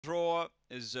Draw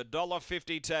is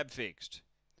 $1.50 tab fixed.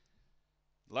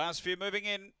 Last few moving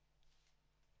in.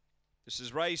 This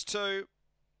is race 2.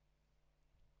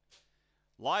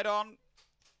 Light on.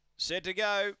 Set to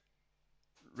go.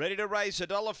 Ready to race,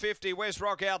 $1.50 West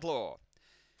Rock Outlaw.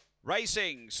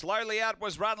 Racing, slowly out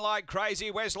was Run Like Crazy.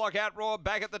 Westlock Outroar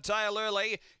back at the tail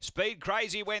early. Speed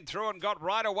Crazy went through and got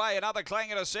right away. Another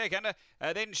clang at a second.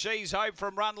 Then She's Hope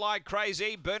from Run Like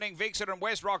Crazy. Burning Vixen and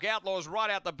West Rock Outlaws right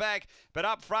out the back. But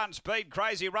up front, Speed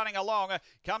Crazy running along.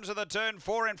 Comes to the turn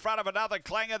 4 in front of another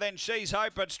clanger. Then She's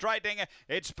Hope, but straightening.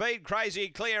 It's Speed Crazy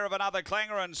clear of another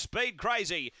clanger. And Speed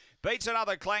Crazy beats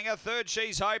another clanger. Third,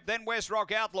 She's Hope. Then West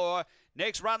Rock Outlaw.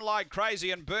 Next, Run Like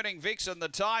Crazy and Burning Vixen. The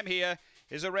time here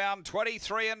is around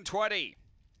 23:20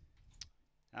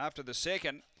 after the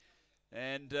second,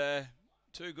 and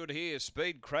too good here.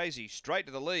 Speed Crazy straight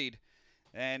to the lead,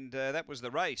 and that was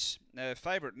the race.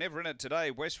 Favourite never in it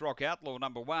today, West Rock Outlaw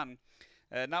number 1.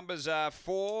 Numbers are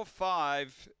 4,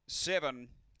 5, 7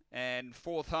 and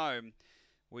 4th home.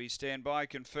 We stand by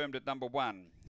confirmed at number 1.